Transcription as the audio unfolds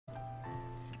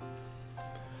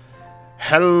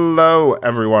Hello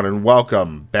everyone and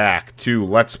welcome back to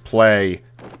Let's Play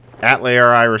Atelier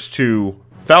Iris 2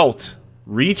 Felt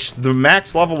reached the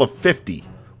max level of 50,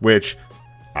 which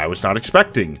I was not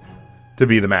expecting to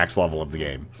be the max level of the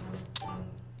game.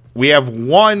 We have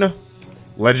one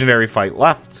legendary fight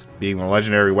left, being the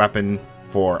legendary weapon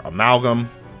for Amalgam.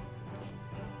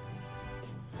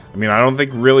 I mean, I don't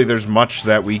think really there's much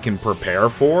that we can prepare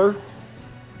for.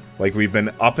 Like, we've been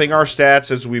upping our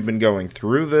stats as we've been going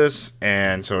through this,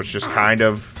 and so it's just kind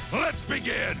of let's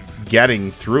begin getting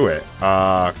through it.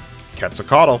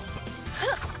 Quetzalcoatl.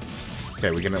 Okay,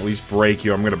 we can at least break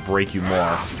you. I'm gonna break you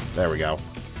more. There we go.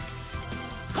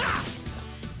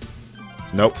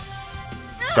 Nope.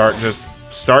 Start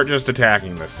just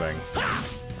attacking this thing.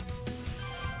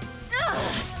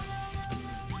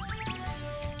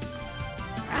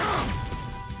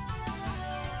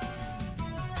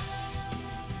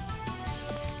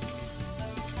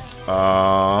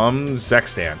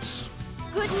 Sex dance.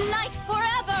 Good night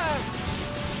forever.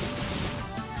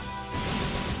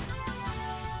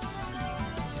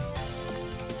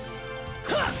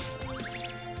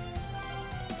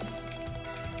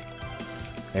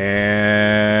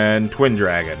 And Twin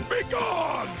Dragon. be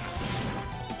gone.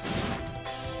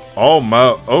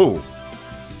 Oh.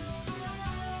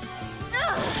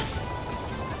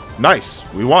 Nice.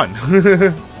 We won.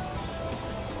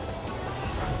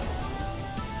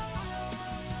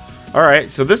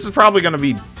 Alright, so this is probably going to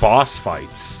be boss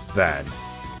fights, then.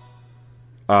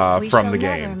 From the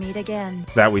game. Meet again.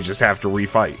 That we just have to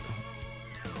refight.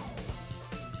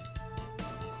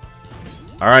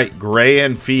 Alright, Gray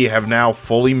and Fee have now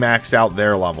fully maxed out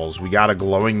their levels. We got a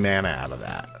glowing mana out of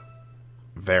that.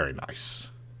 Very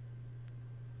nice.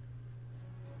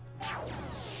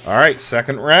 Alright,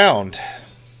 second round.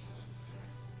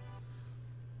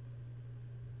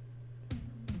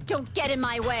 Don't get in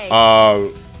my way.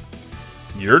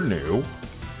 You're new.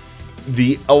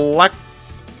 The Electricaudal.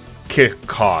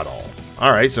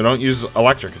 Alright, so don't use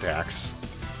electric attacks.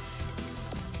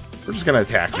 We're just gonna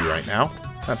attack you right now.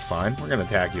 That's fine. We're gonna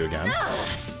attack you again.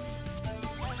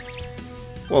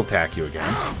 We'll attack you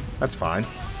again. That's fine.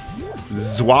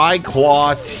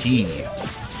 Zweiclaw T.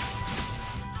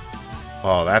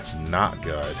 Oh, that's not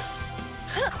good.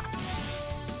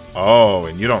 Oh,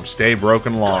 and you don't stay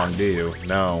broken long, do you?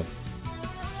 No.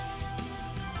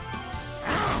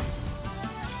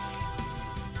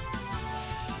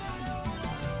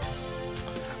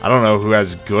 I don't know who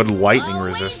has good lightning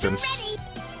resistance.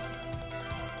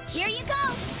 Here you go.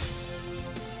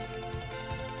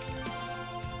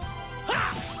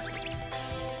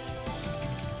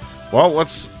 Well,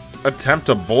 let's attempt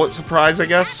a bullet surprise, I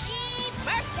guess.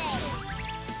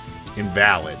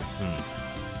 Invalid.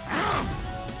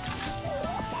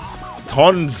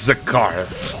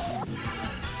 Tonzicars. What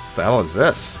the hell is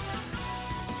this?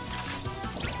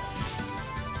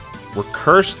 We're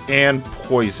cursed and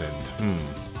poisoned.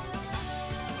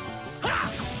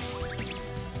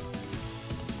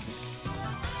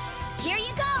 Here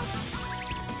you go.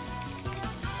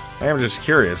 I am just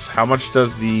curious, how much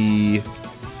does the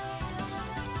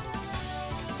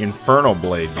Inferno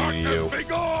Blade do to you? Be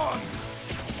gone.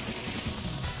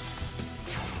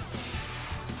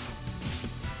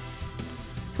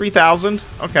 3,000?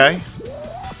 Okay.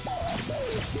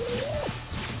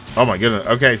 Oh my goodness.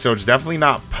 Okay, so it's definitely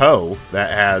not Poe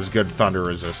that has good thunder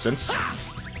resistance.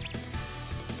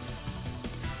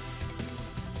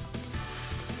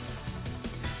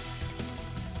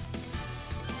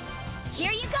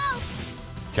 Here you go.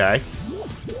 Okay.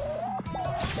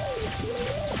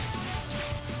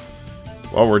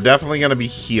 Well, we're definitely going to be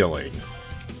healing.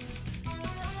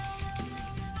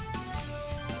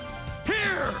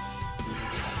 Here.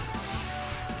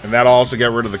 And that'll also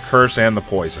get rid of the curse and the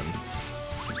poison.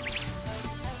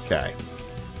 Okay.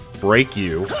 Break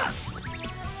you.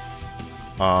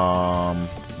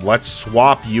 Let's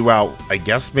swap you out, I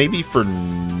guess maybe for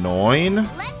Noin?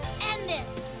 Let's end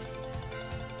this.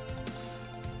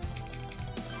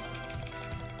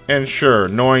 And sure,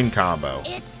 Noin combo.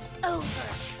 It's over.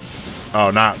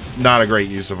 Oh, not a great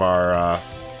use of our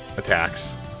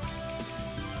attacks.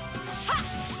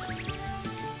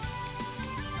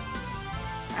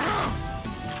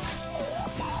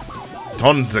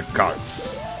 Tons of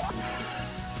cards.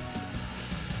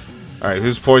 Alright,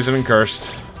 who's poisoned and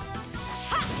cursed?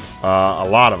 A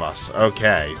lot of us.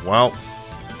 Okay, well.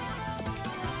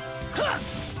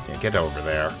 Can't get over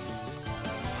there.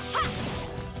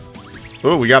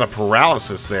 Ooh, we got a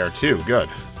paralysis there, too. Good.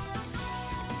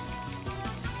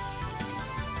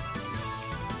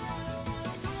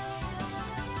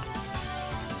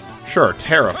 Sure,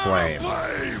 Terra Flame.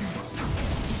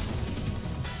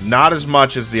 Not as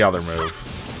much as the other move.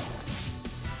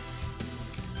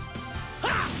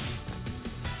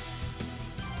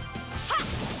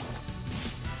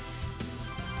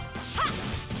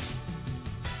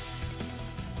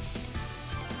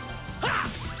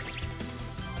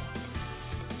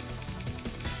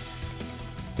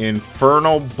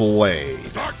 Infernal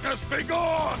Blade. Darkness be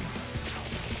gone!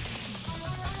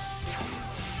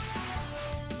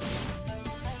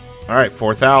 Alright,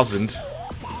 4,000.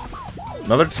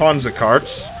 Another tons of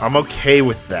carts. I'm okay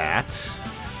with that.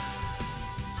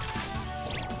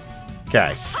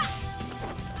 Okay.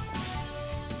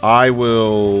 I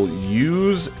will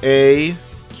use a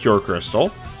Cure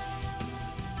Crystal.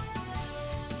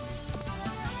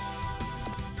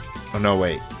 Oh, no,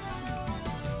 wait.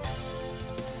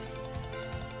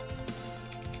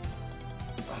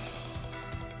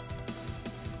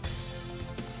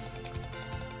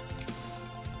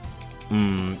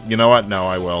 You know what? No,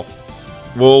 I will.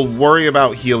 We'll worry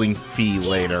about healing Fee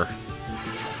later.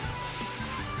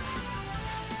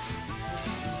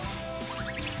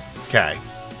 Okay.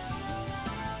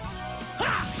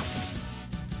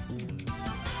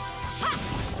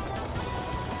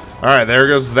 Alright, there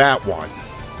goes that one.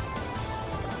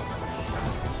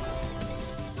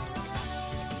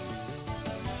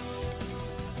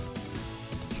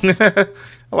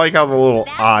 I like how the little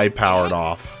eye powered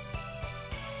off.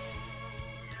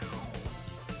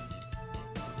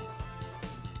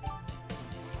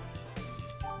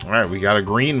 Alright, we got a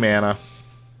green mana.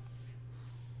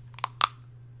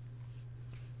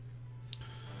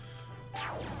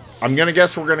 I'm gonna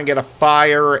guess we're gonna get a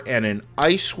fire and an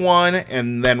ice one,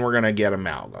 and then we're gonna get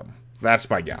Amalgam. That's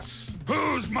my guess.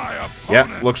 Who's my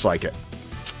opponent? Yep, looks like it.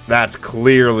 That's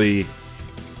clearly...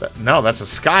 No, that's a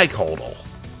Sky Coddle.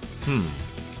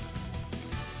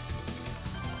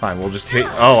 Fine, we'll just hit...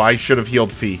 Oh, I should have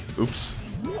healed Fee. Oops.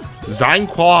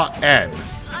 Zinquaw N.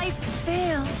 I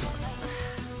failed.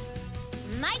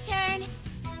 My turn.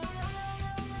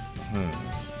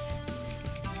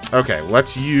 Okay,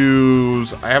 let's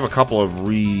use... I have a couple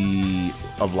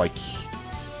of like...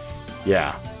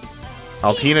 Yeah.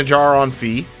 Altina Jar on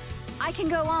Fee. I can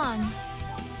go on.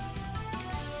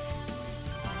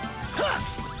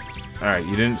 Alright,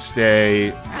 you didn't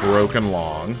stay broken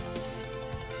long.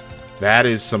 That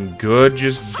is some good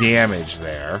just damage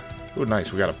there. Ooh,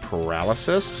 nice. We got a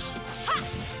paralysis.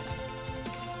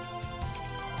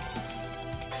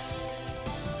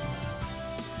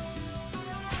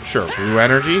 Sure, blue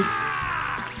energy.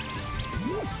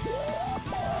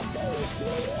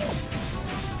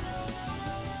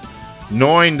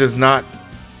 Noin does not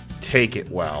take it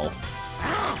well.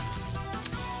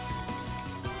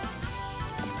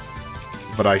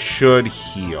 But I should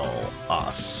heal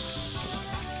us.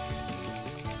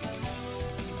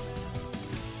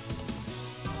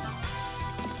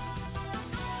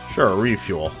 Sure,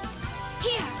 refuel.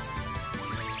 Here.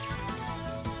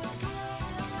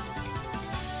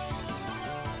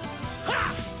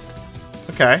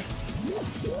 Okay.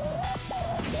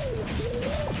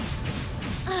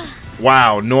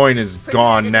 Wow, Noin is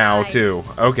gone now, too.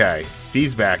 Okay,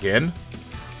 Fee's back in.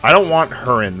 I don't want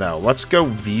her in, though. Let's go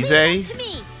Vise. To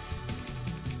me.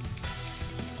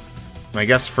 I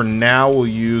guess for now we'll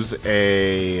use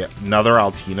another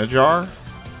Altina Jar.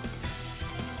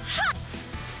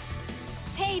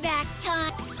 Payback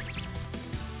time.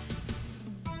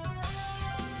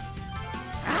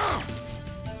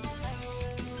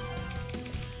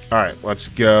 Alright, let's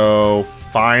go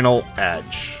Final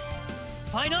Edge.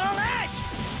 Final edge!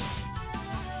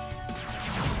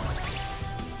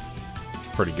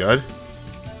 Pretty good.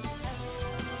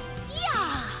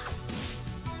 Yeah.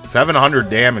 700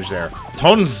 damage there.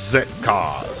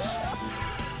 Tonzikaz.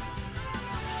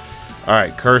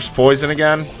 Alright, Curse Poison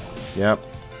again. Yep.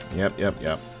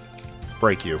 Yep.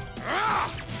 Break you.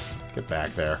 Get back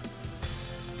there.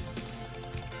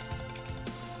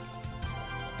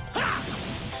 Yeah.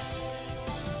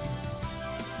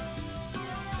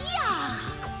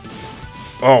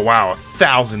 Oh, wow.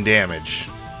 1,000 damage.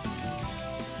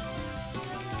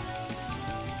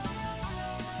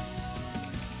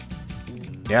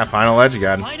 Yeah, Final Edge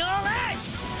again. Final edge!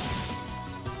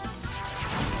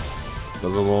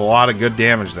 Does a lot of good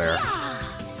damage there.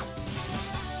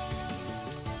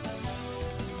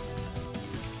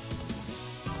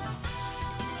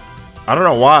 I don't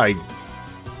know why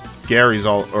Gray's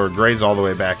all the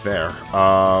way back there.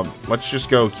 Let's just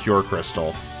go Cure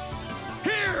Crystal.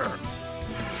 Here!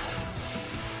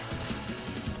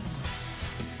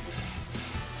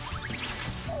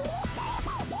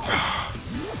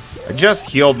 I just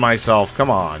healed myself. Come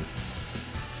on.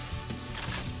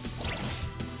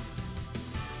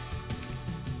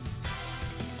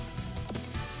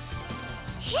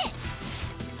 Hit.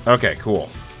 Okay, cool.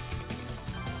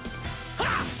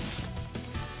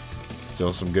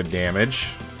 Still some good damage.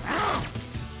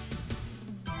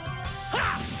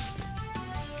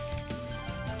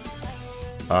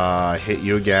 Hit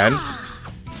you again.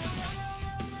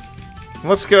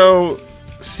 Let's go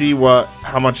see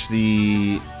how much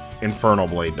the Infernal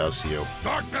Blade does to you.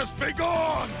 Darkness be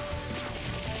gone!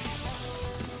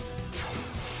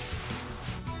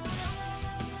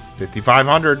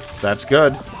 $5,500. That's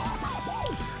good.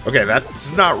 Okay,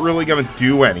 that's not really gonna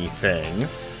do anything.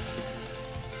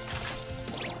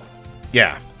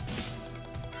 Yeah.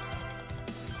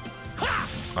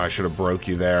 I should have broke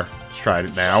you there. Let's try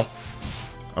it now.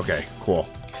 Okay, cool.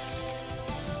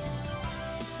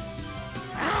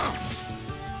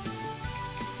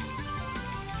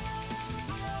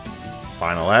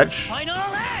 Final edge. Final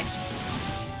edge!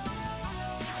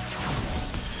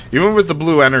 Even with the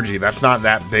blue energy, that's not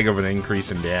that big of an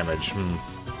increase in damage.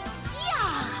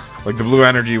 Like, the blue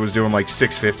energy was doing like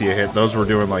 650 a hit. Those were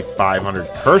doing like 500.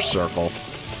 Curse Circle.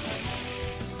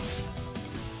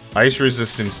 Ice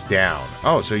resistance down.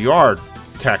 Oh, so you are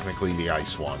technically the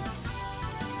ice one.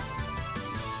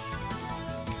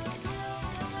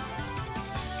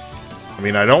 I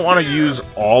mean, I don't want to use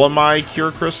all of my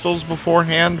cure crystals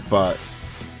beforehand, but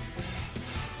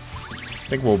I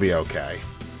think we'll be okay.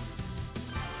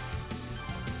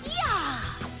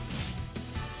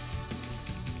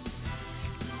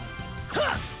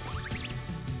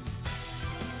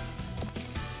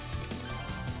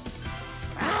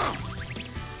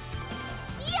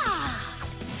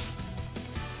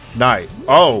 Night.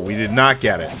 Oh, we did not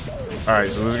get it.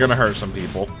 Alright, so this is going to hurt some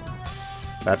people.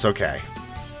 That's okay.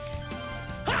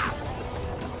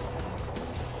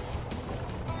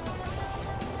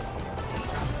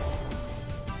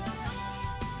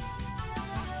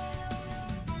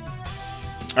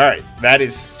 Alright, that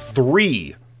is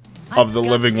 3 of the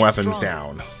living weapons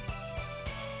down.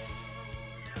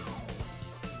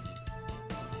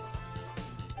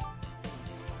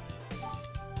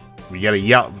 We get a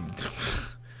yell.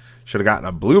 Should have gotten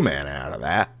a blue man out of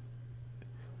that.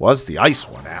 Was the ice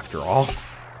one, after all.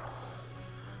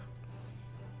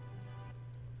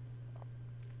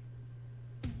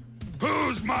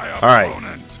 Who's my opponent?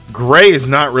 Alright. Gray is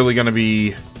not really going to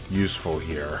be useful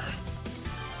here.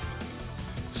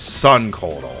 Sun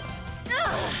Coldal.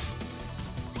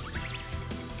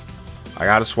 I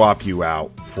gotta swap you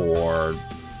out for,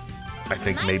 I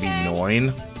think, maybe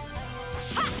Noin.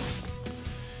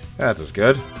 That is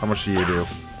good. How much do you do?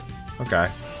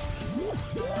 Okay.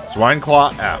 Swine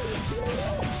Claw F.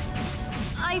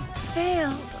 I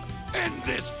failed. End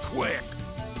this quick!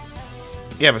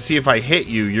 Yeah, but see, if I hit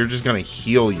you, you're just gonna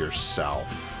heal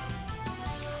yourself.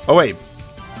 Oh, wait.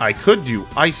 I could do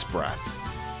Ice Breath.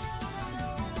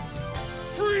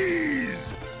 Freeze!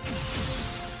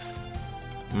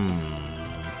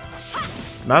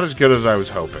 Not as good as I was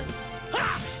hoping.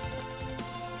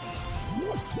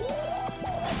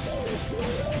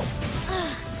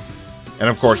 And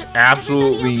of course,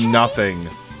 absolutely nothing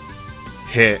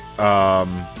hit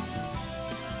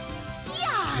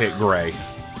hit Gray.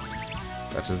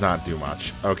 That does not do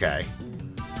much. Okay.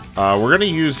 We're gonna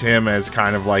use him as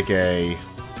kind of like as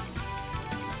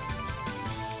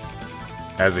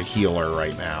a healer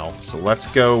right now. So let's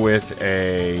go with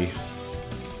a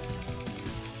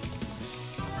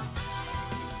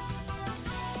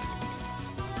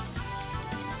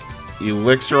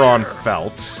Elixir on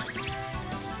Felt.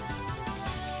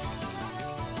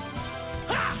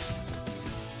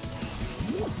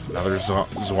 Another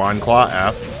Zwine Claw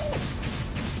F.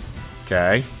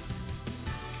 Okay.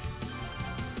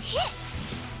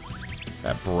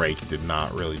 That break did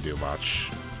not really do much.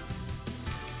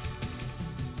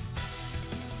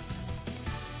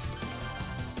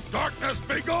 Darkness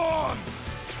be gone!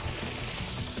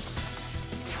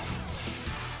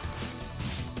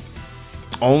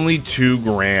 Only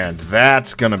 $2,000.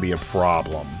 That's gonna be a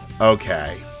problem.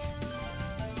 Okay.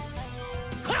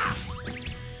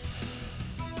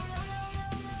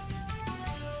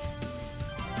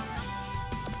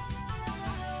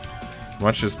 How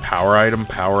much is power item?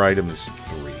 Power item is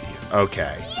 3.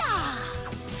 Okay.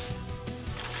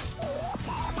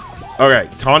 Okay,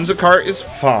 Tanzakart is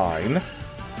fine.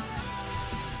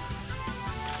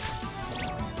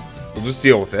 We'll just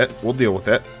deal with it. We'll deal with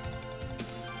it.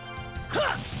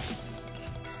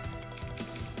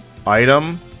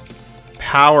 Item.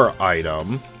 Power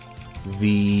item.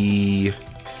 The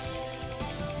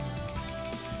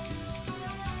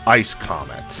Ice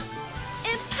Comet.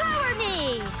 Empower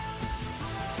me!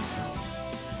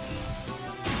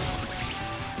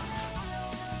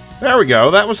 There we go.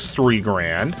 That was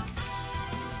 $3,000.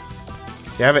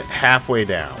 You have it halfway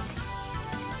down.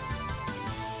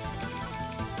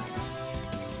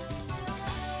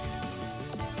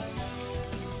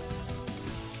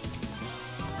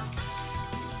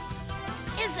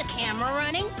 Is the camera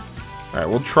running? Alright,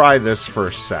 we'll try this for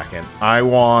a second. I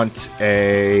want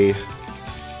a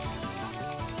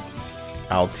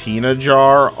Altina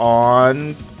jar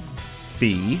on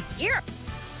Fee. Here.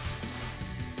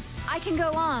 I can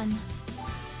go on.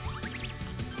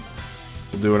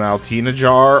 We'll do an Altina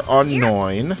jar on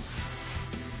Noin.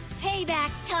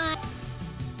 Payback time.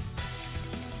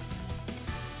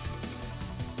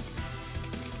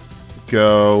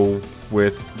 Go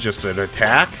with just an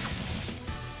attack.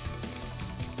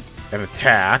 An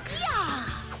attack. Yeah.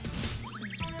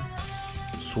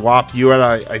 Swap you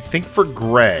out, I think, for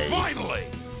Gray. Finally!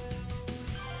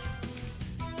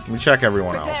 Let me check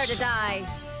everyone Prepare else. to die.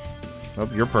 Oh,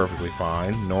 you're perfectly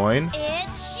fine. Noin.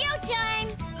 It's showtime.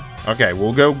 Okay,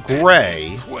 we'll go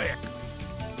Gray. Quick!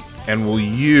 And we'll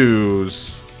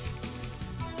use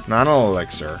not an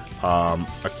elixir, a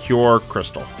cure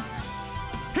crystal.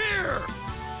 Here!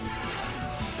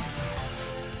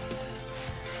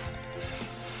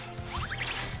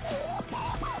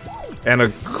 And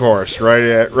of course, right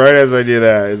as I do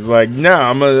that, it's like, no,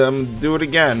 I'm gonna do it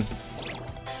again.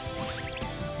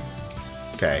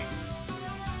 Okay.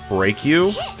 Break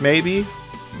you, maybe?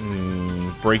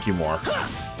 Break you more.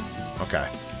 Okay.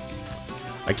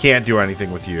 I can't do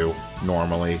anything with you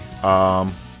normally.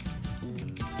 Let's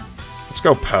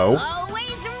go Poe.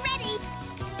 Always ready.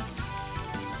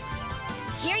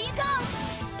 Here you go.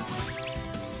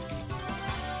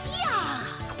 Yeah.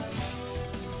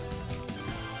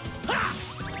 Ha!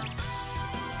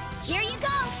 Here you go.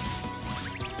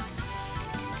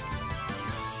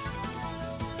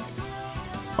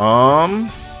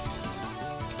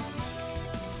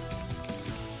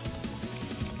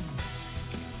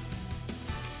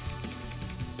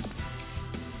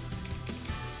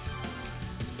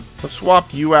 Let's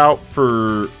swap you out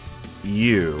for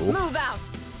you. Move out.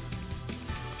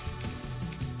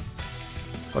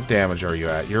 What damage are you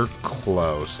at? You're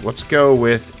close. Let's go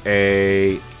with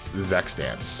a Zex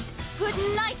Dance. Good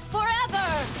night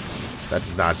forever. That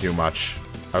does not do much.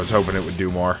 I was hoping it would do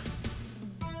more.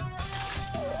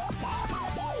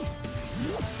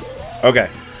 Okay.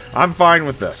 I'm fine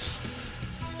with this.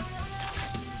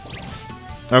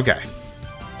 Okay.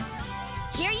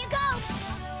 Here you go.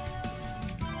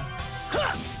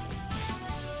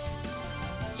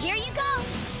 Here you go.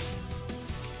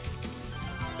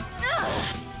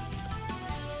 Ugh.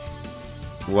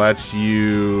 Let's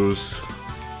use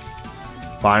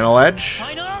Final Edge.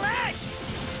 Final edge!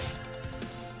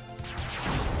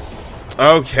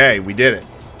 Okay, we did it.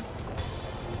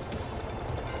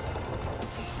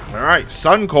 Alright,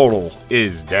 Sun Codal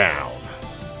is down.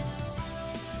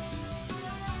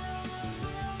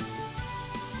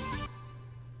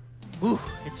 Ooh,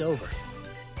 it's over.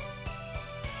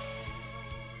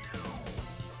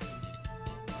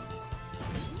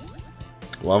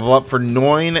 Level up for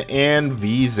Noin and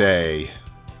Vize. You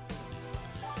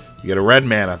get a red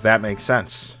mana. That makes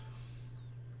sense.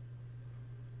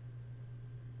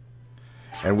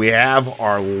 And we have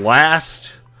our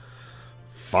last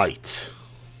fight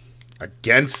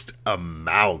against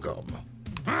Amalgam.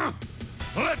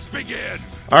 Let's begin!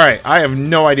 Alright, I have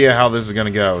no idea how this is going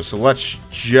to go, so let's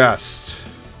just...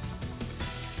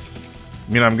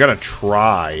 I mean, I'm going to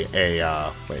try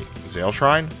a, wait, Zale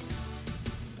Shrine?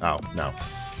 Oh, no.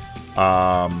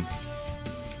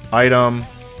 Item.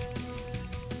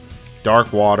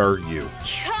 Dark Water, you.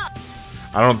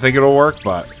 I don't think it'll work,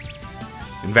 but...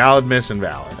 Invalid, miss,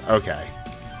 invalid. Okay.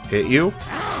 Hit you.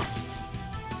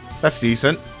 That's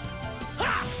decent.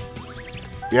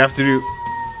 You have to do...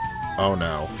 Oh,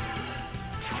 no.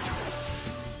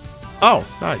 Oh,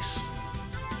 nice.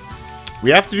 We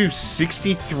have to do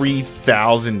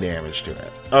 63,000 damage to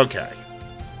it. Okay.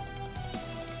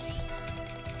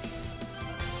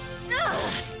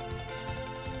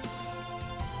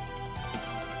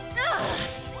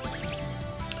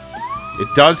 It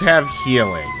does have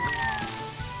healing.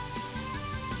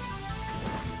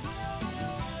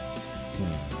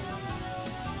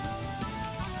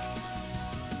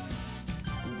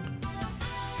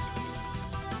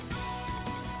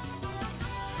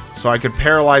 So I could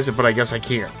paralyze it, but I guess I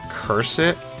can't curse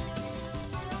it.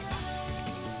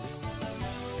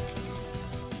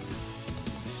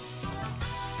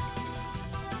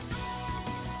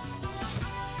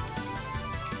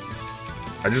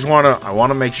 I want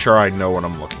to make sure I know what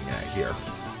I'm looking at here.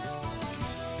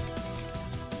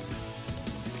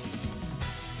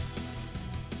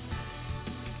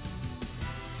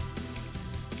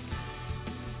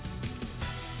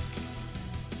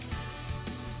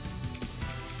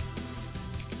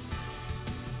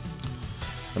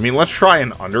 I mean, let's try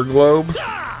an underglobe.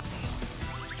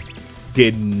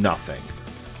 Did nothing.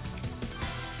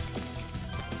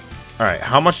 Alright,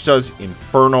 how much does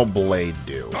Infernal Blade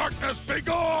do? Darkness be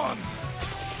gone!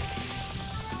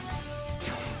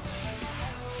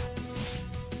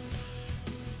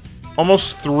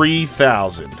 Almost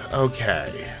 3,000.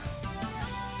 Okay.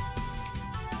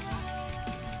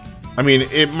 I mean,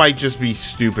 it might just be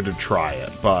stupid to try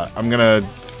it, but I'm gonna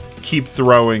keep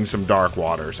throwing some Dark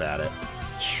Waters at it.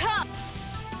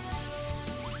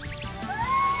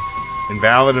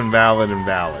 Invalid, invalid,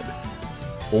 invalid.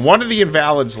 Well, one of the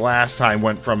invalids last time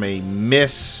went from a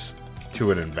miss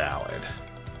to an invalid.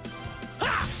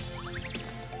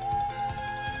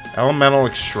 Elemental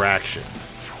Extraction.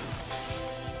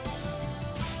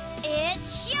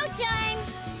 It's showtime!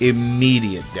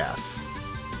 Immediate death.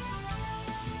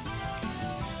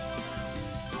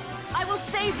 I will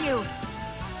save you!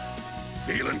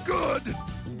 Feeling good!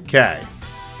 Okay.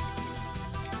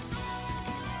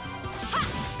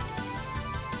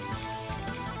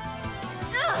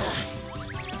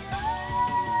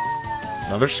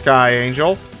 Another Sky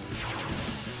Angel.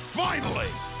 Finally!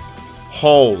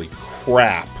 Holy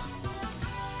crap.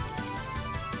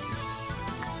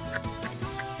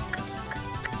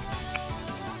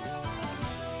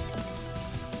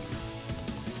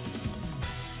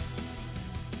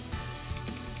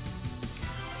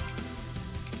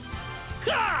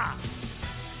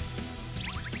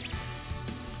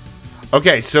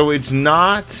 Okay, so it's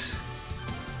not...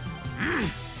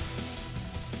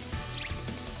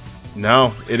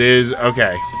 No, it is...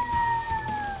 Okay.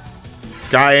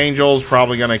 Sky Angel's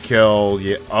probably gonna kill...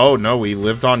 Yeah. Oh, no, he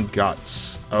lived on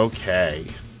Guts. Okay.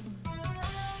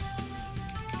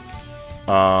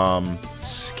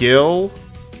 Skill...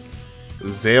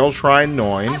 Zale Shrine I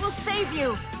Noin. will save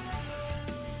you!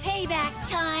 Payback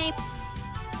time!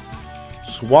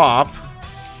 Swap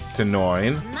to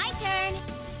Noin. My turn!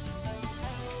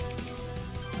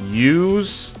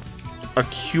 Use a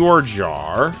Cure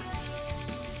Jar.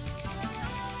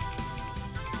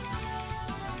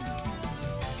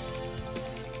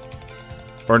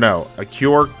 Or no, a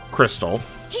Cure Crystal.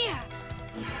 Here!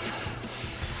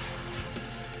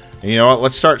 And you know what?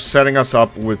 Let's start setting us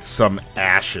up with some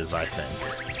ashes, I think.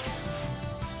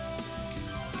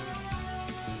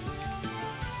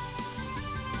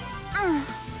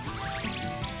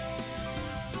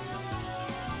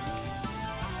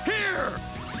 Here!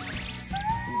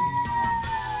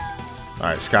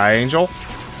 Alright, Sky Angel.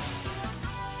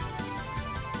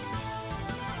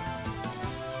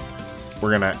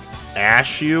 We're gonna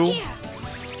ash you. Here!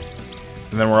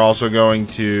 And then we're also going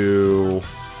to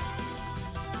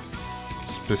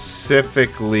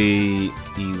specifically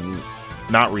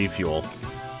not refuel,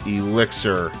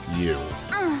 elixir you.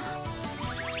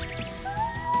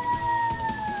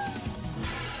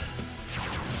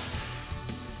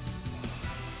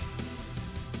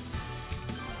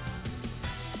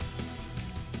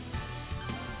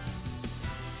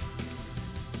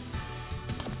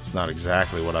 It's not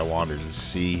exactly what I wanted to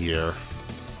see here.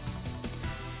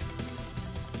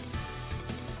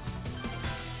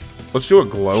 Let's do a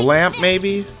glow lamp,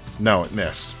 maybe? No, it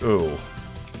missed. Ooh.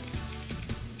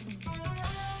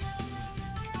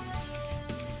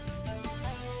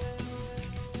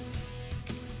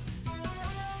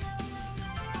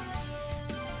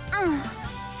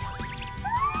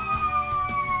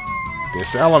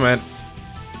 This element.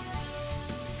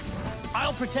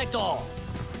 I'll protect all.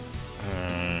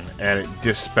 And it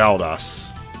dispelled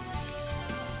us.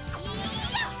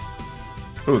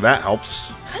 Ooh, that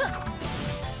helps.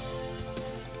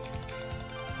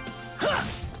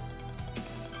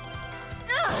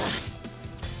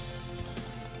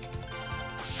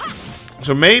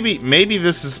 So maybe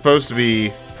this is supposed to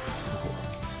be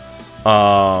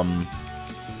a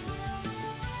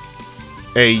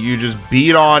you just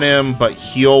beat on him but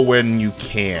heal when you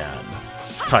can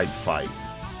type fight.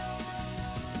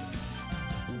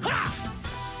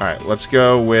 Alright, let's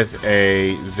go with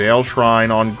a Zale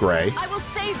Shrine on Gray. I will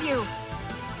save you!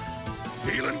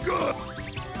 Feeling good!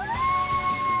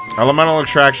 Elemental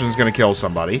Extraction is going to kill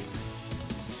somebody.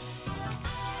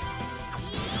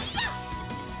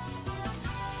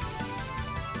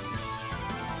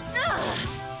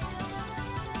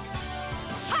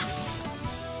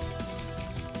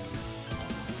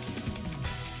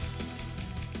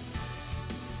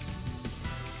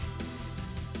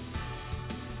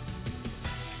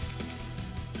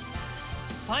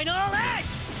 Final act!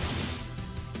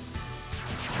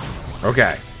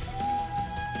 Okay.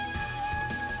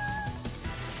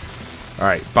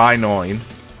 Alright, by 9.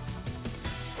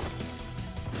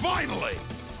 Finally!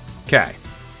 Okay.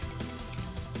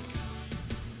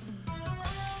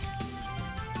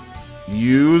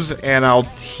 use an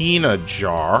Altina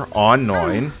jar on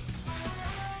Noin.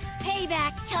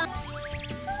 Payback time.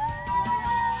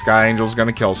 Sky Angel's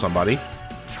gonna kill somebody.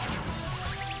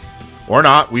 Or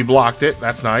not. We blocked it.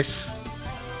 That's nice.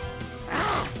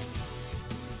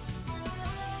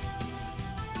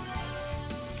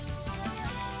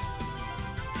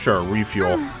 Sure,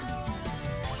 refuel.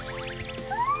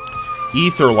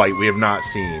 Ether light we have not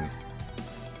seen.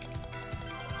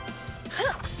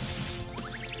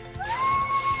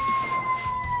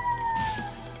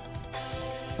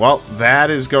 Well, that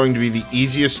is going to be the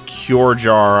easiest cure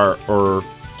jar or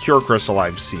cure crystal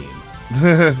I've seen.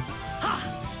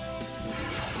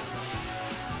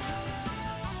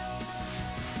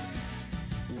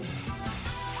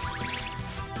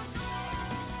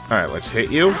 Alright, let's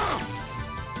hit you.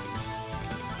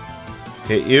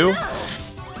 Hit you.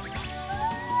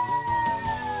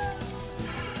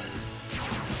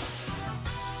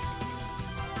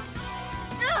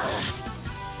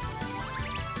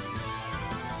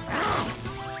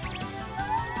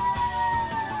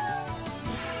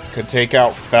 Could take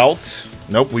out Felt.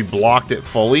 Nope, we blocked it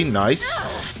fully. Nice.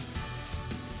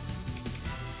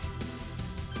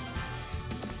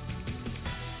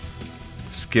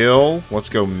 Skill. Let's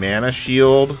go Mana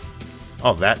Shield.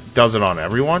 Oh, that does it on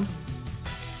everyone?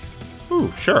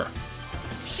 Ooh, sure.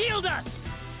 Shield us!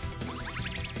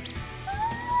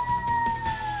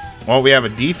 Well, we have a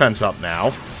defense up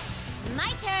now.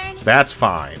 My turn. That's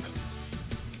fine.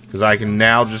 Because I can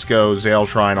now just go Zale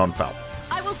Shrine on Felt.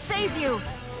 I will save you.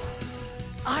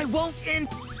 I won't in.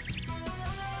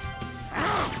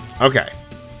 Okay.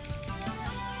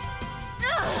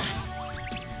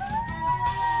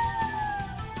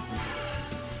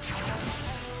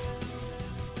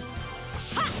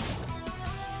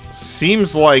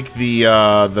 Seems like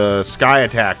the sky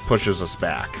attack pushes us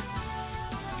back.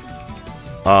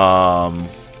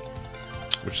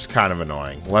 Which is kind of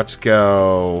annoying. Let's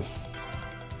go.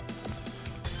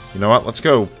 You know what? Let's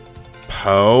go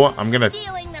Poe. I'm gonna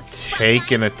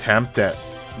take an attempt at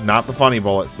not the funny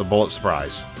bullet, the bullet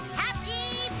surprise.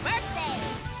 Happy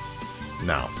birthday.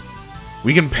 No.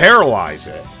 We can paralyze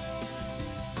it.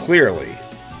 Clearly.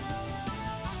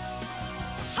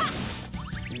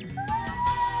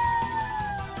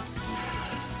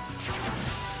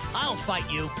 I'll fight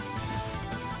you.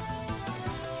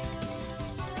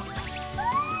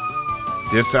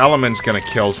 This element's gonna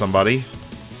kill somebody.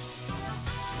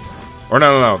 Or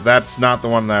no, that's not the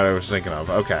one that I was thinking of.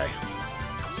 Okay.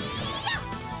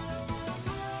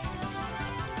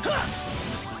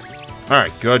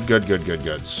 Alright,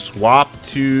 good. Swap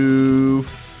to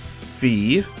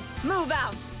Fee. Move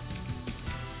out.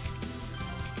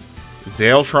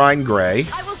 Zale Shrine Gray.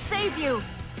 I will save you.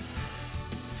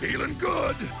 Feeling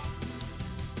good.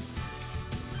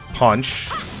 Punch.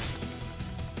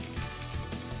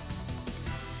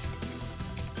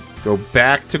 Go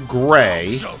back to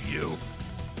Gray. Show you.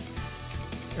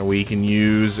 And we can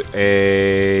use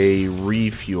a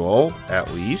refuel,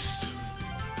 at least.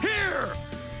 Here.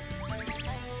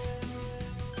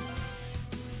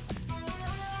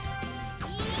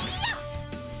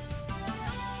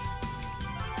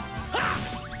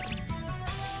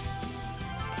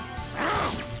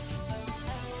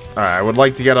 Alright, I would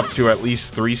like to get up to at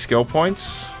least 3 skill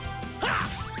points.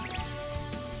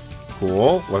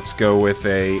 Cool. Let's go with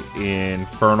a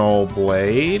Infernal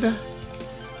Blade.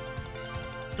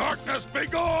 Darkness be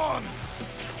gone.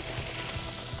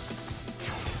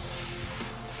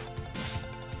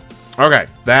 Okay,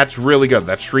 that's really good.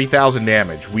 That's 3,000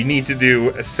 damage. We need to do,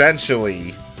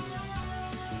 essentially,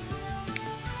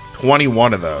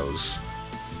 21 of those.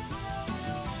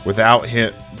 Without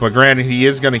hit. But granted, he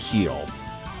is going to heal.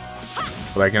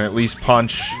 But I can at least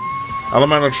punch.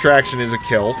 Elemental Extraction is a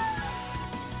kill.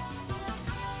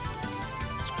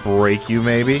 Let's break you,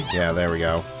 maybe. Yeah, there we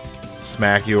go.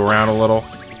 Smack you around a little.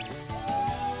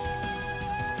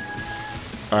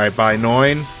 Alright, bye,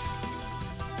 Noin.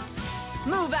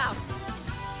 Move out.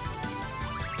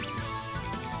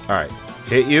 Alright,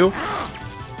 hit you.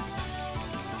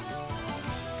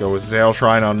 Go with Zale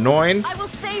Shrine on Noin. I will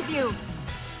save you.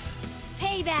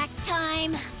 Payback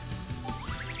time.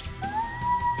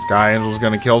 Sky Angel's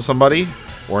gonna kill somebody.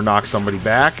 Or knock somebody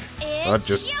back. That It's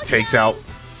just your takes turn. out...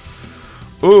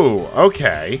 Ooh,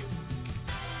 okay.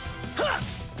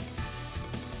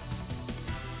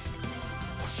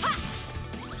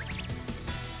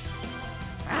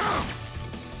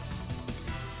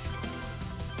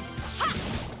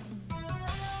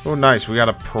 Oh, nice. We got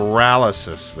a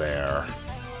paralysis there.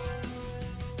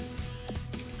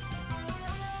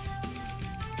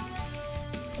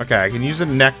 Okay, I can use a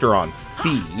nectar on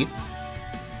Fee.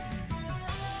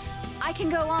 I can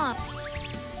go on.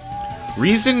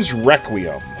 Reason's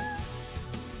Requiem.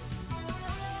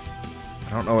 I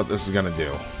don't know what this is gonna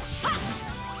do.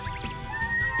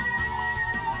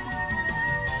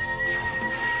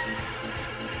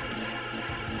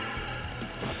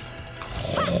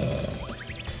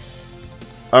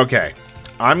 Okay,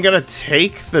 I'm gonna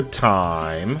take the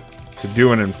time to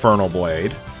do an Infernal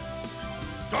Blade.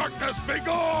 Darkness be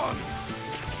gone!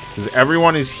 Because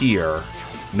everyone is here.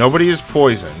 Nobody is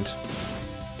poisoned.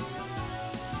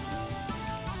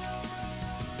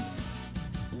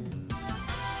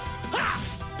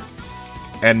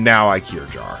 And now I Cure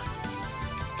Jar.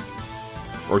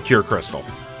 Or Cure Crystal.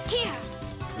 Here.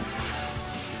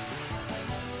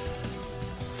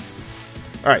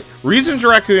 Alright, Reason's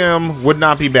Requiem would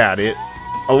not be bad. It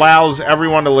allows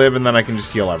everyone to live, and then I can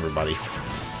just heal everybody.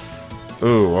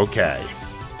 Ooh, okay.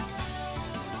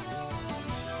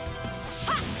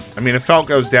 I mean, if Felt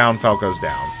goes down, Felt goes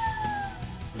down.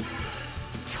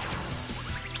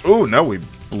 Ooh, no, we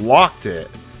blocked it.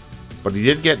 But he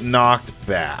did get knocked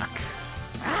back.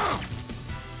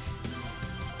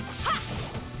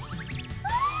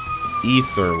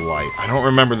 Ether Light. I don't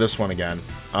remember this one again.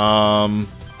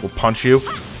 We'll punch you.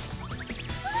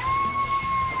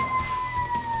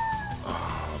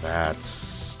 Oh,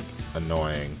 that's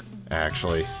annoying,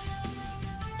 actually.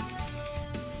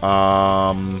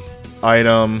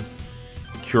 Item.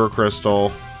 Cure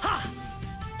Crystal.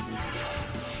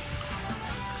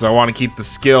 Because I want to keep the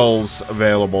skills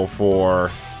available for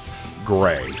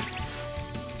Gray.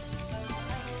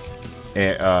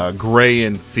 Gray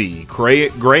and Fee.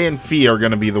 Gray and Fee are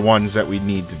going to be the ones that we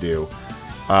need to do.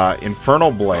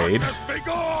 Infernal Blade. Be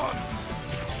gone!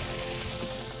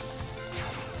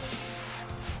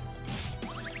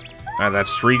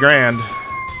 That's $3,000.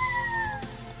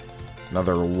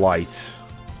 Another light.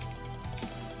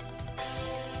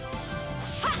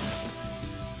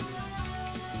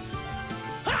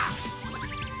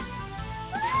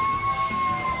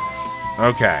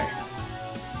 Okay.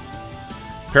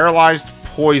 Paralyzed,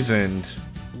 poisoned.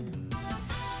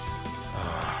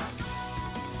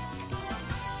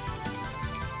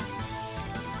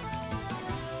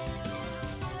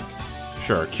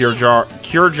 Sure. Cure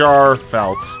Jar,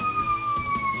 Felt.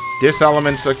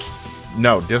 Diselement's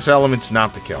no, Diselement's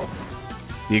not the kill.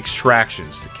 The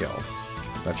Extraction's the kill.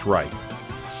 That's right.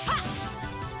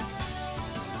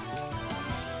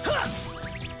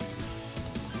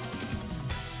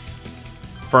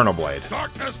 Infernal Blade.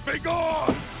 Darkness be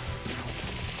gone!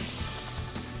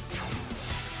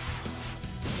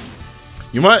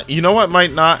 You know what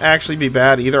might not actually be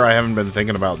bad either? I haven't been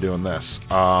thinking about doing this.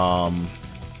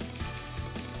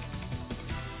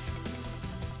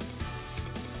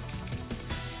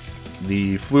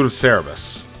 The Flute of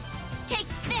Cerberus. Take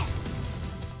this.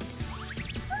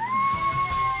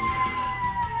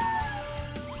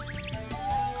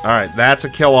 Alright, that's a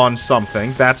kill on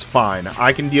something. That's fine.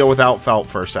 I can deal without Felt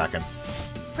for a second.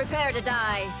 Prepare to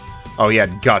die. Oh, he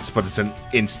had Guts, but it's an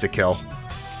insta-kill.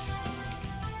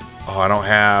 Oh, I don't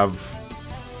have...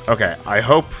 Okay, I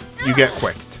hope you get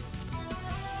quicked.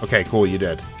 Okay, cool, you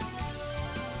did.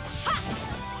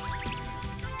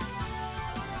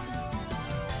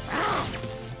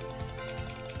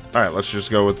 Alright, let's just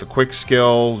go with the quick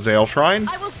skill, Zale Shrine.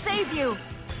 I will save you.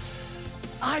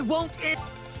 I won't.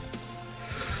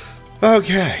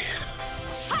 Okay.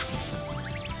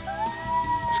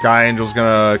 Sky Angel's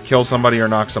gonna kill somebody or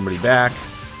knock somebody back.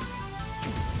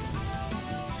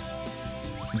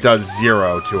 Does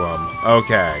 0 to him.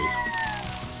 Okay.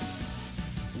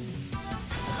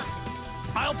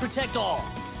 I'll protect all.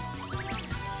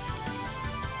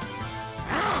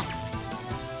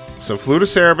 So Flute of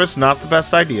Cerberus, not the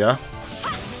best idea.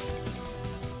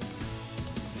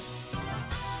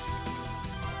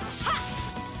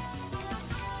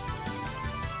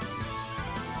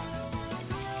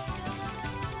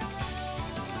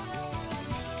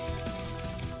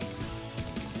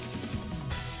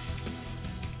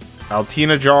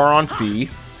 Altina Jar on Fee.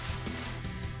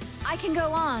 I can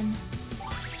go on.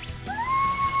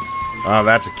 Oh,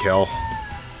 that's a kill.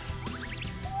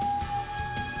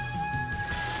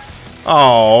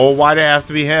 Oh, why'd it have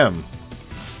to be him?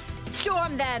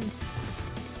 Storm them.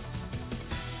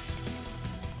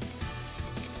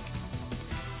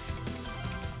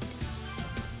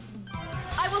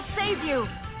 I will save you.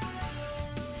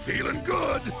 Feeling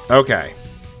good! Okay.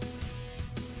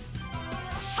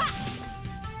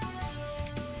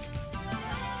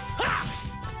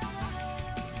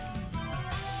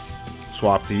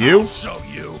 Swap to you. I'll show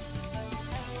you!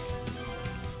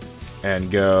 And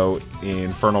go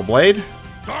Infernal Blade.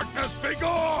 Darkness be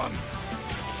gone!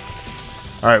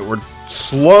 Alright, we're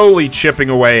slowly chipping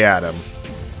away at him.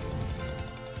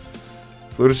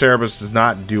 Flutocerabus does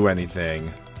not do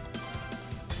anything.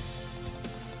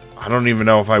 I don't even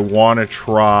know if I want to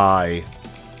try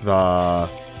the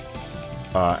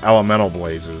Elemental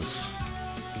Blazes.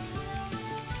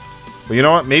 But you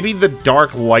know what? Maybe the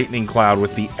Dark Lightning Cloud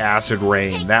with the Acid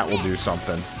Rain. That will do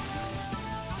something.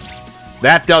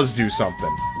 That does do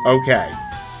something. Okay.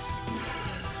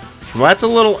 So that's a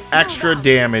little extra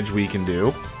damage we can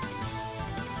do.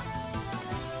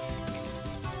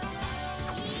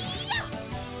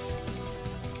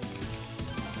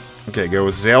 Okay, go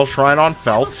with Zale Shrine on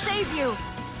Felt. I'll save you.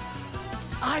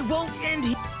 I won't end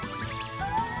here.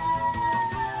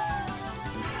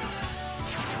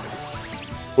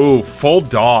 Ooh, full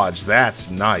dodge. That's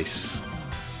nice.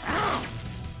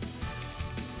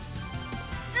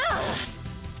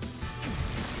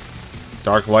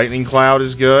 Dark Lightning Cloud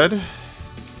is good.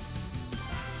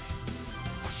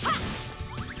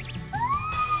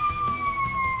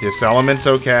 Diselement's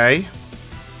okay.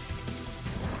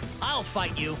 I'll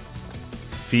fight you.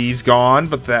 Fee's gone,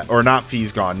 but that... Or not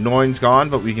Fee's gone. Noin's gone,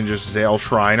 but we can just Zale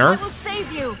Shriner. I will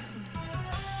save you.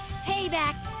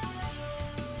 Payback.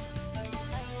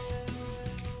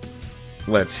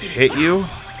 Let's hit you.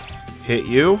 Hit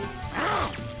you.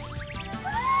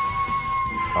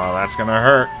 Oh, that's gonna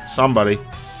hurt somebody.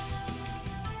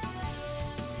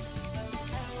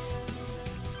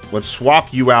 Let's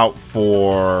swap you out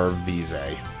for Vise.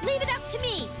 Leave it up to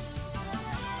me.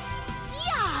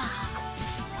 Yeah.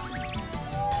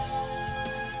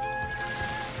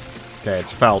 Okay,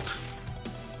 it's Felt.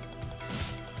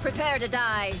 Prepare to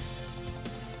die.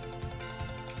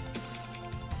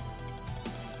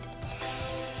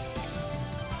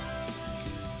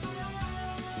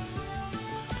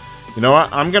 You know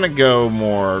what? I'm gonna go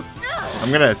more...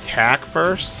 I'm gonna attack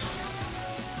first.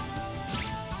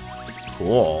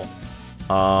 Cool.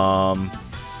 Now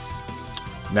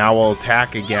we'll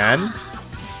attack again.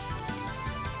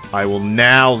 I will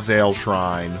now Zale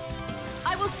Shrine.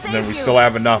 I will save And then we you. still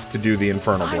have enough to do the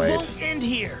Infernal I Blade. won't end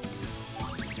here.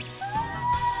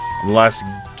 Unless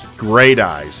Gray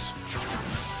dies.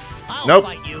 I'll Nope.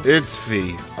 fight you. It's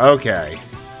Fee. Okay.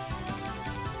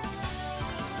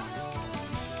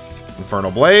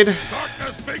 Infernal Blade.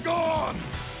 Darkness be gone!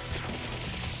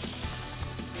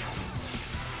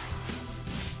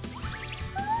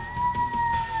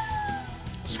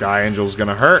 Sky Angel's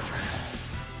gonna hurt.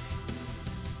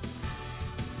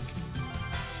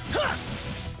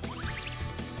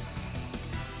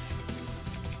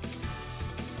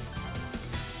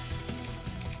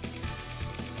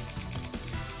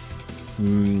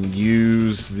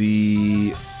 Use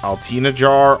the Altina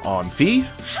Jar on Fee.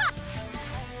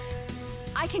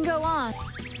 I can go on.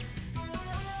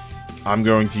 I'm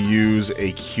going to use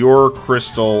a Cure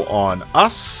Crystal on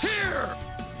us. Here!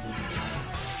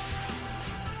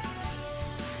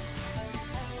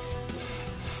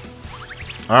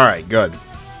 Alright, good.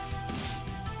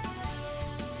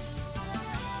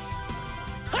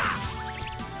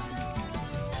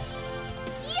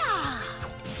 Yeah.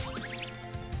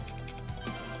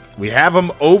 We have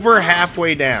him over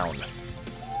halfway down.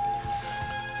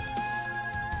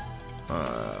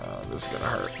 This is gonna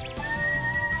hurt.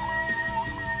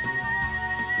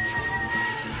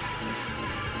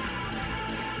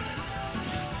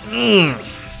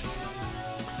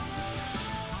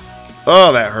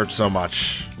 Oh, that hurts so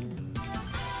much.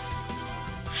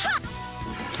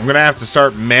 I'm gonna have to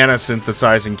start mana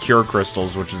synthesizing cure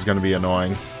crystals, which is gonna be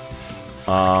annoying.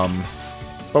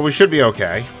 But we should be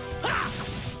okay.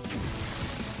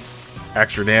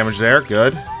 Extra damage there,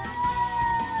 good.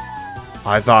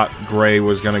 I thought Gray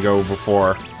was gonna go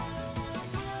before.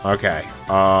 Okay.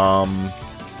 No,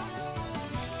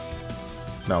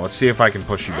 let's see if I can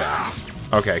push you back.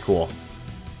 Okay, cool.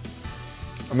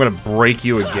 I'm gonna break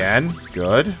you again.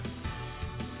 Good.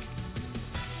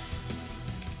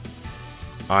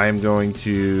 I am going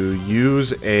to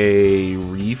use a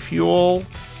refuel.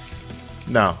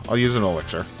 No, I'll use an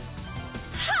elixir.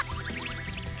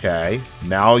 Okay,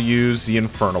 now I'll use the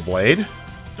Infernal Blade.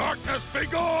 Darkness be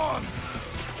gone!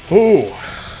 Ooh.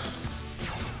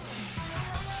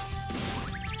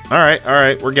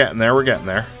 Alright, we're getting there, we're getting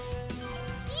there.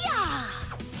 Yeah.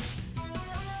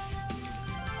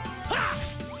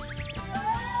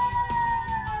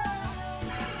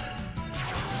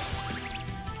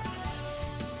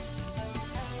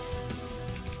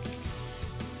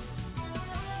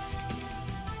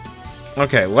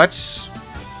 Okay, let's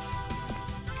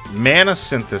mana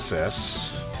synthesis.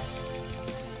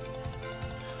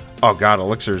 Oh god,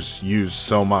 elixirs use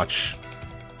so much.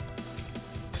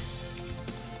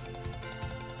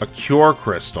 A cure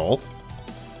crystal.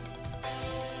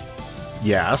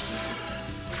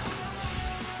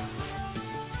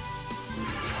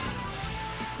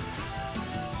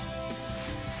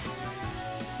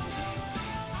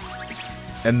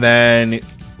 And then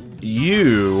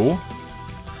you...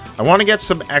 I want to get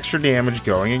some extra damage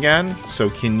going again. So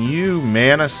can you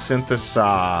mana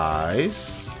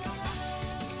synthesize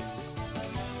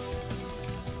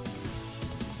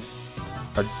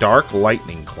a dark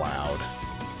lightning cloud?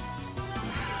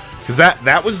 Because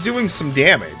that was doing some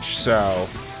damage, so...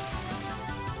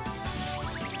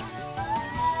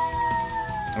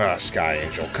 Sky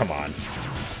Angel, come on.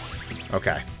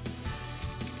 Okay.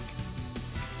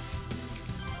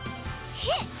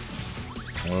 Hit.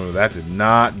 Oh, that did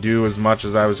not do as much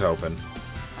as I was hoping.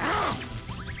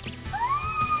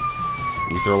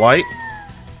 Ether Light.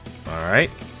 Alright.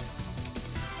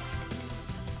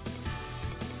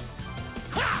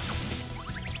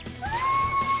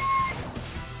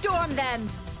 Storm them.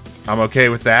 I'm okay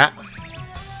with that.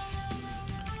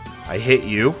 I hit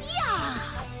you.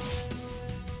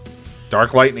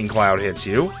 Dark Lightning Cloud hits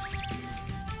you.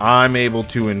 I'm able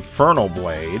to Infernal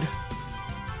Blade.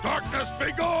 Darkness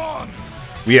be gone!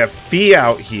 We have Fee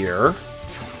out here,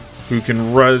 who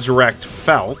can resurrect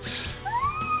Felt.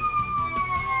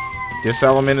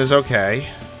 Diselement is okay.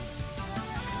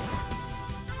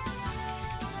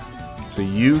 So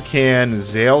you can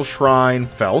Zale Shrine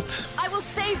Felt. I will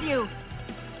save you.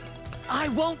 I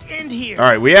won't end here. All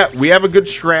right, we have a good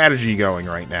strategy going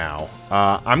right now.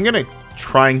 I'm gonna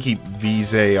try and keep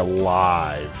Vise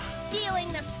alive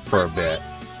for a bit.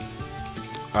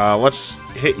 Let's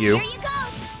hit you. Here you go.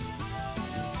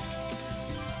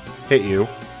 Hit you.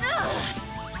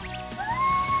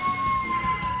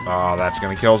 Oh, that's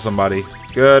gonna kill somebody.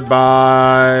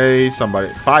 Goodbye,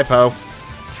 somebody. Bye, Poe.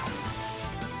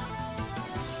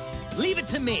 Leave it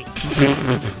to me.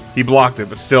 He blocked it,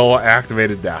 but still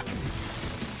activated death.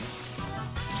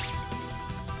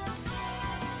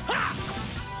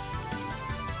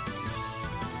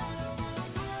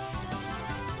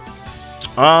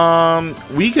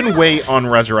 We can wait on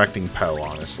resurrecting Poe,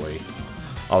 honestly.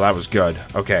 Oh, that was good.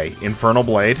 Okay, Infernal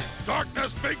Blade.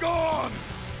 Darkness be gone!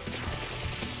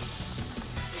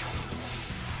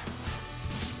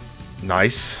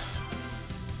 Nice.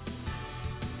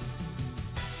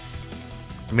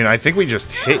 I mean, I think we just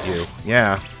hit you.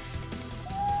 Yeah.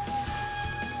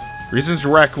 Reason's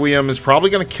Requiem is probably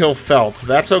going to kill Felt.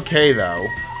 That's okay, though.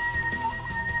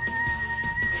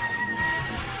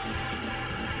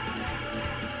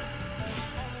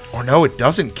 Or no, it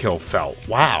doesn't kill Felt.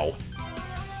 Wow.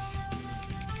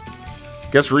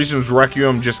 Guess Reason's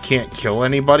Requiem just can't kill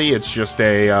anybody. It's just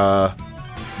a,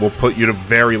 will put you to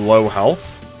very low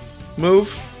health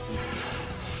move.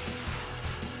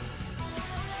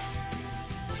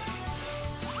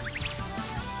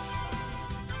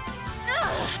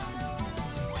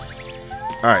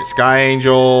 Alright, Sky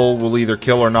Angel will either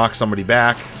kill or knock somebody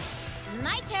back.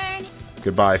 My turn.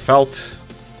 Goodbye, Felt.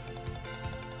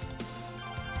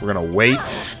 We're gonna wait.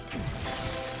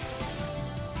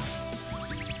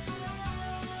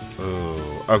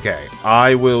 Ooh, okay.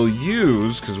 I will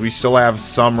use, because we still have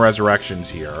some resurrections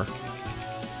here,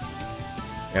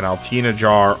 an Altina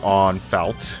Jar on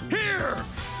Felt. Here!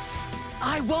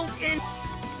 I won't end.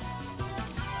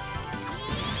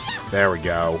 There we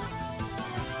go.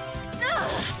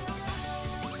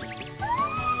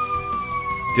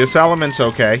 Diselement's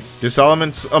okay.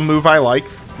 Diselement's a move I like.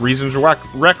 Reason's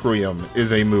Requiem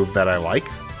is a move that I like.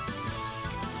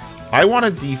 I want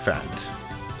to defend.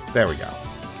 There we go.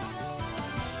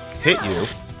 Hit you.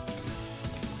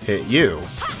 Hit you.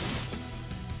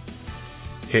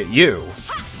 Hit you.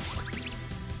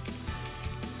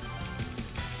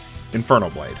 Infernal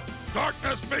Blade.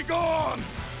 Darkness be gone!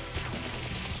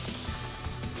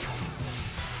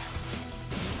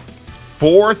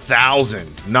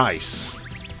 4,000. Nice.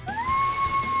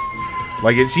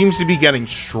 Like, it seems to be getting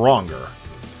stronger.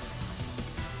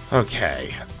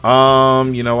 Okay.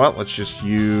 You know what? Let's just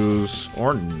use...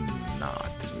 Or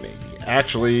not, maybe.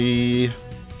 Actually...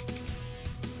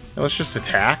 Let's just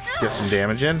attack. Get some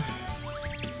damage in.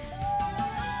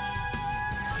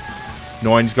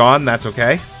 Noin's gone. That's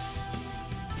okay.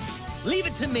 Leave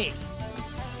it to me.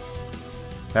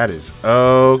 That is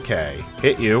okay.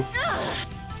 Hit you.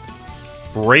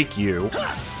 Break you.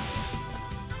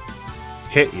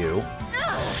 Hit you.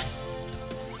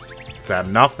 Is that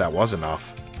enough? That was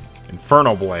enough.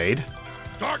 Infernal Blade.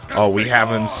 Darkness Oh, we be have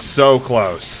him gone! so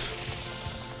close.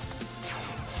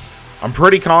 I'm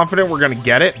pretty confident we're going to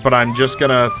get it, but I'm just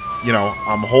going to, you know,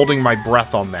 I'm holding my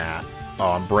breath on that.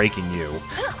 Oh, I'm breaking you.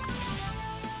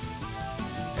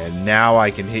 And now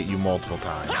I can hit you multiple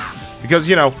times. Because,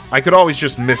 you know, I could always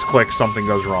just misclick, something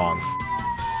goes wrong.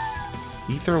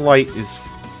 Ether Light is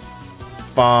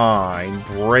fine.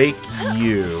 Break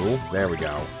you. There we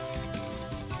go.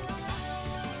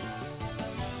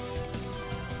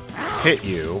 hit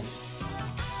you,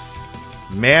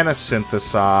 mana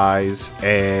synthesize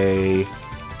a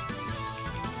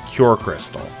Cure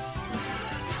Crystal.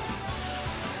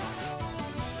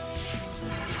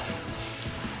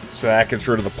 So that gets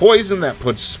rid of the poison. That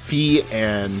puts Fee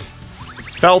and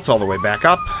Felt all the way back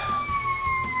up.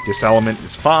 Diselement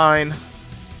is fine.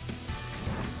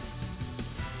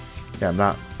 Yeah, I'm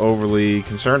not overly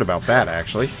concerned about that,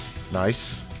 actually.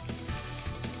 Nice.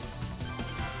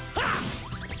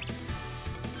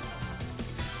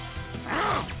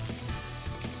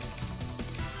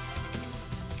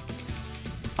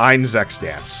 Einzek's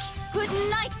Dance. Good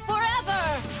night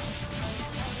forever!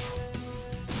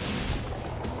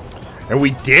 And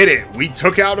we did it! We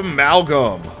took out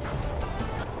Amalgam!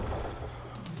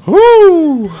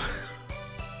 Woo!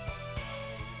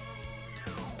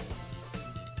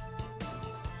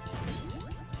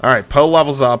 Alright, Poe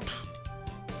levels up.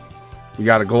 We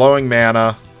got a glowing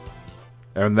mana.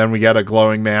 And then we get a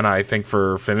glowing mana, I think,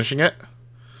 for finishing it.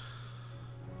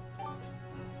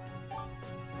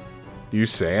 Do you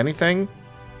say anything?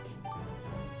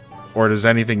 Or does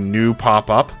anything new pop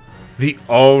up?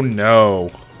 Oh no.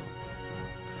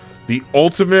 The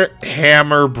Ultimate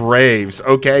Hammer Braves.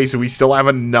 Okay, so we still have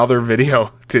another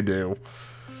video to do.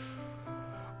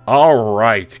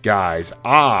 Alright, guys.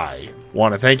 I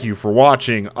want to thank you for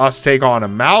watching us take on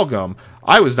Amalgam.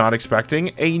 I was not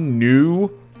expecting a new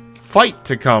fight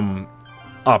to come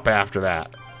up after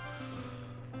that.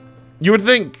 You would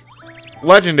think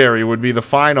Legendary would be the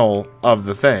final of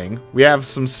the thing. We have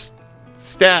some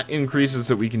stat increases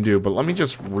that we can do, but let me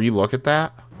just re-look at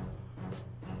that.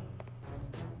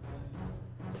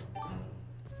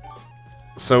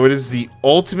 So it is the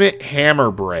Ultimate Hammer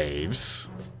Braves.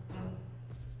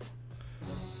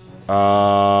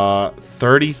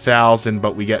 30,000,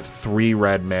 but we get 3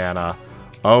 red mana.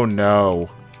 Oh no.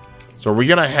 So are we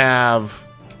gonna have...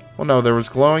 Well, no, there was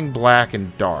glowing black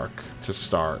and dark to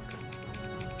start.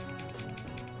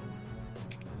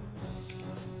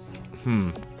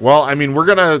 Well, I mean, we're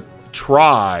gonna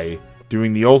try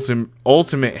doing the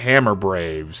Ultimate Hammer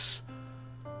Braves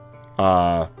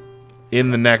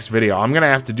in the next video. I'm gonna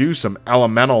have to do some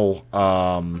elemental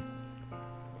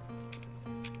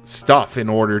stuff in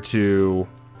order to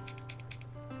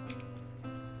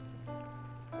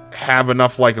have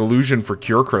enough, like, illusion for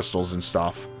cure crystals and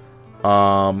stuff.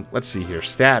 Let's see here.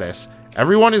 Status.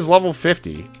 Everyone is level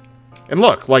 50. And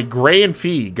look, like, Gray and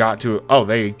Fee got to... Oh,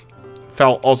 they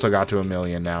also got to 1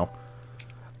 million now.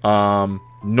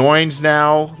 Noin's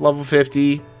now level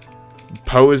 50.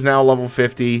 Poe is now level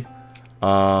 50.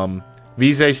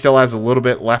 Vise still has a little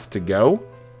bit left to go.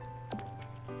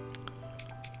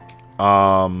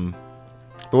 But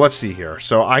let's see here.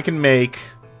 So I can make...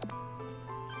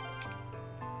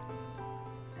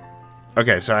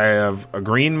 Okay, so I have a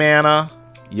green mana,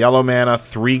 yellow mana,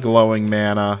 3 glowing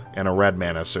mana, and a red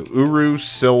mana. So Uru,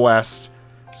 Silwest,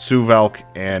 Suvelk,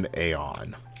 and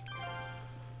Aeon.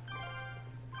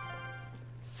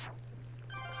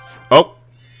 Oh!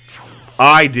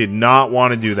 I did not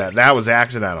want to do that. That was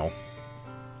accidental.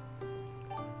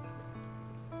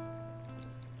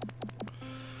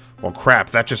 Well, crap.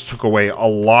 That just took away a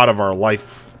lot of our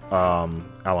life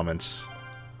elements.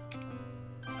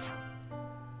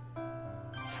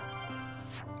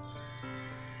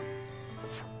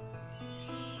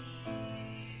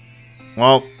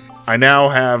 Well, I now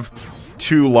have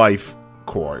 2 life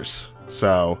cores.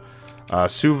 So,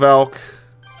 Suvelk.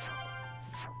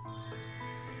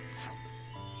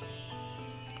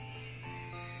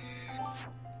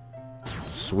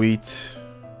 Sweet.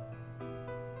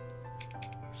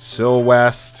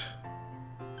 Silwest.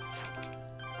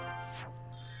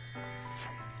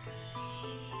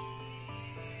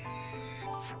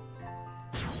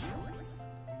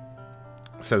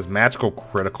 It says magical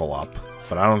critical up,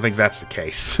 but I don't think that's the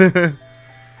case.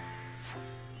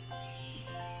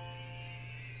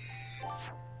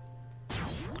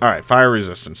 Alright, fire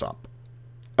resistance up.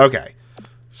 Okay.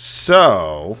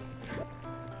 So,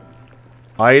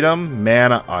 item,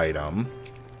 mana item.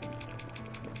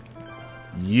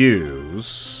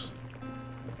 Use.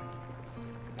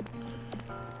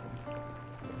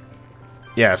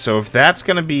 Yeah, so if that's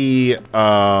going to be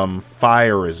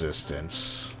fire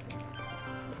resistance.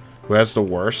 Who has the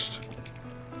worst?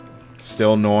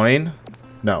 Still Noin?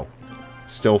 No.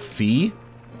 Still Fee?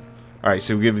 Alright,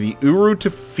 so we give the Uru to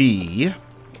Fee.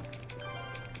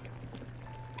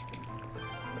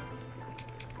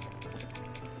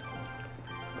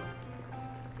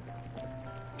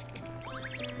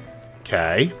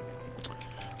 Okay.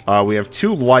 We have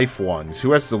 2 life ones.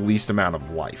 Who has the least amount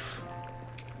of life?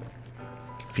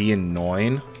 Fee and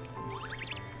Noin.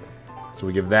 So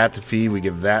we give that to Fee, we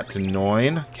give that to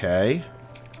Noin. Okay.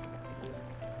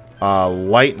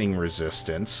 Lightning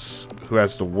resistance. Who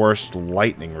has the worst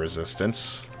lightning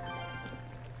resistance?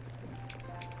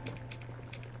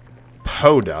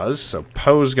 Poe does, so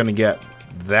Poe's gonna get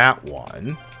that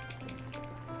one.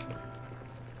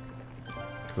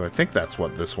 Because I think that's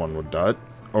what this one would do.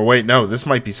 Or wait, no, this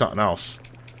might be something else.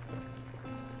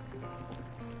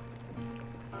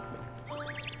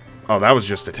 Oh, that was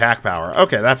just attack power.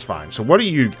 Okay, that's fine. So what are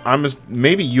you...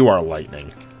 maybe you are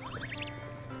lightning.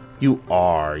 You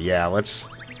are. Yeah, let's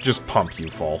just pump you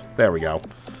full. There we go.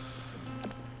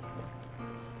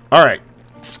 Alright.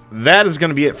 That is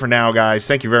going to be it for now, guys.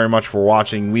 Thank you very much for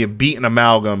watching. We have beaten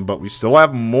Amalgam, but we still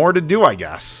have more to do, I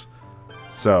guess.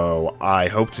 So, I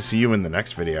hope to see you in the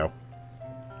next video.